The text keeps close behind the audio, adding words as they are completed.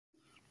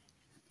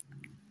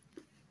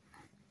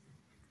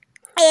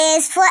A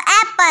is for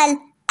apple.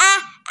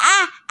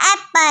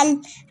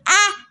 Apple.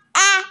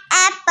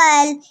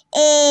 Apple.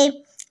 A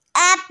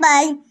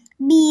apple.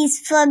 B is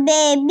for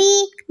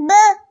baby.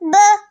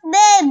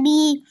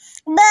 Baby.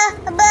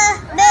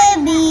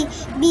 Baby.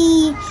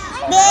 B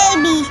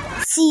baby.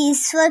 C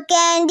is for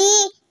candy.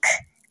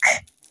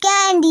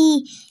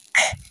 Candy.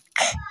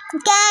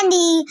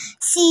 Candy.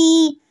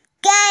 C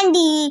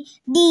candy.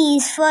 D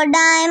is for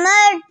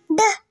diamond.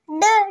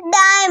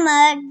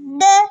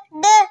 Diamond.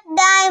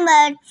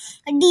 Diamond.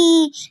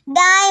 D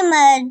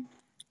diamond.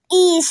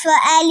 E is for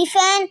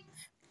elephant.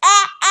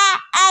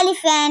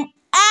 Elephant.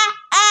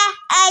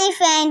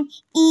 Elephant.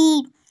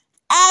 E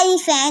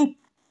elephant.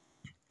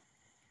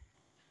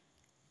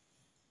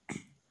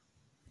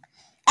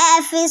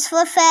 F is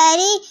for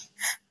fairy.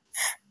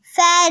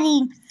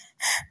 Fairy.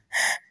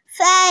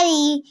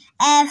 Fairy.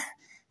 F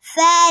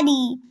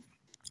fairy.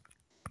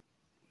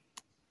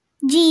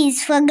 G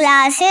is for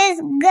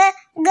glasses.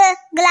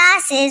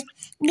 Glasses.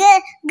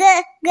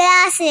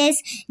 Glasses.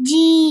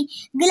 G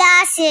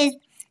glasses.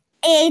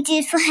 H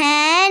is for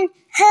hand.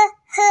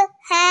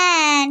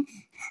 Hand.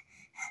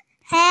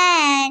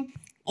 Hand.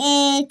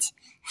 H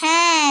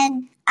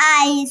hand.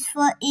 I is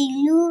for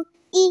igloo.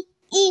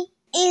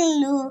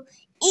 Igloo.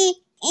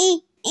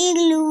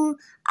 Igloo.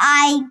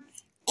 I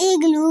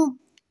igloo.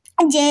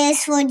 J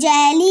is for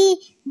jelly.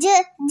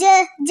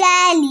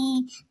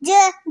 Jelly.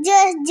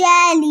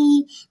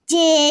 Jelly.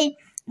 J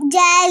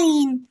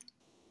jelly.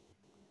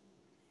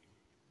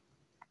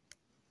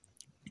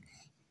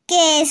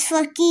 K is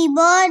for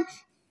keyboard.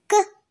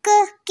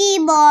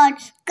 Keyboard.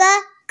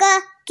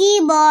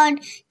 Keyboard.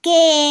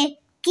 K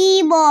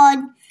keyboard.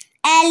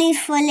 L is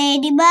for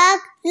ladybug.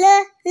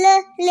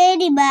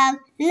 Ladybug.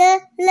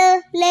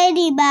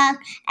 Ladybug.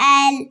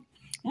 L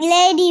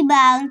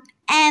ladybug.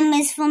 M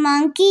is for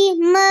monkey.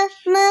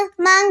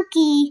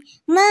 Monkey.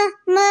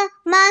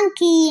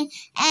 Monkey.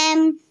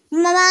 M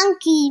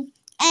monkey.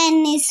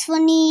 N is for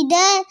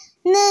needle.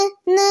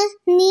 Needle.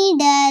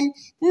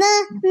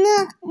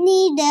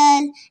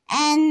 Needle.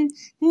 N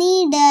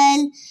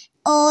needle.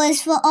 O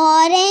is for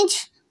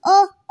orange.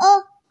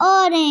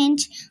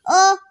 Orange.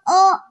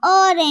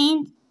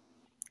 Orange.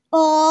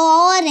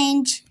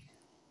 Orange.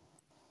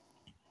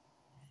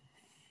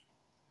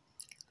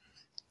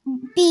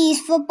 P is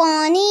for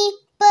pony.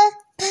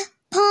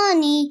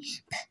 Pony.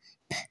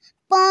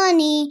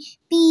 Pony.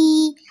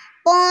 P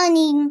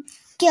pony.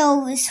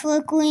 Q is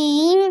for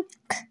queen.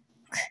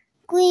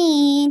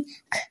 Queen.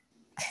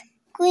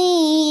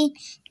 Queen.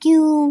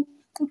 Q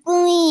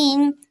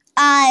queen.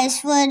 R is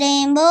for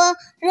rainbow.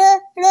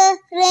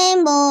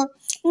 Rainbow.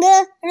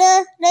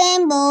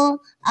 Rainbow.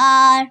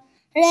 R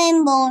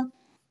rainbow.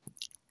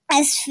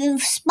 S for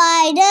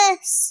spider.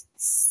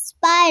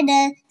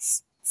 Spider.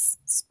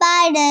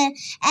 Spider.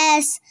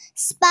 S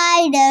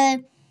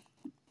spider.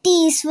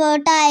 T is for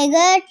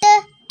tiger.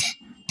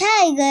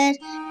 Tiger.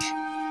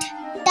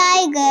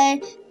 Tiger.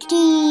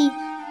 T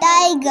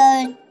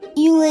tiger.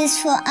 U is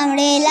for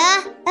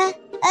umbrella.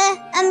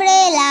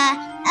 Umbrella.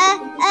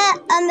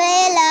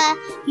 Umbrella.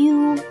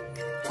 U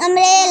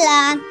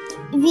umbrella.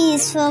 V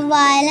is for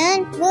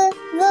violin.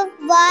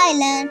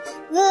 Violin.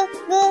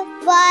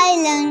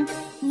 Violin.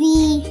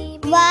 V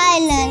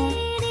violin.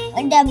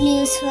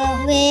 W is for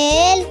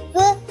whale.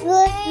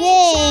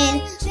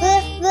 Whale.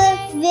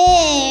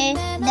 Whale.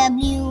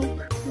 W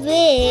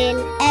whale.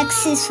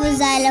 X is for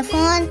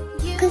xylophone.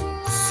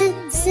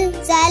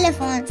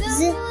 Xylophone.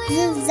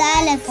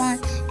 Xylophone.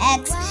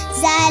 X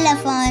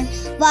xylophone.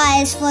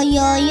 Y is for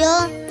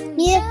yo-yo.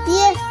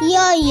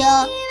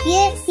 Yo-yo.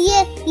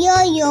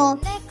 Yo-yo.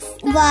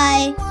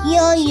 Y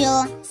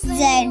yo-yo.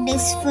 Z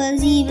is for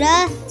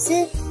zebra.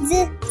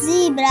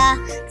 Zebra.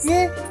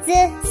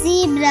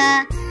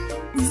 Zebra.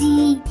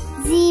 Z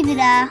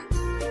zebra.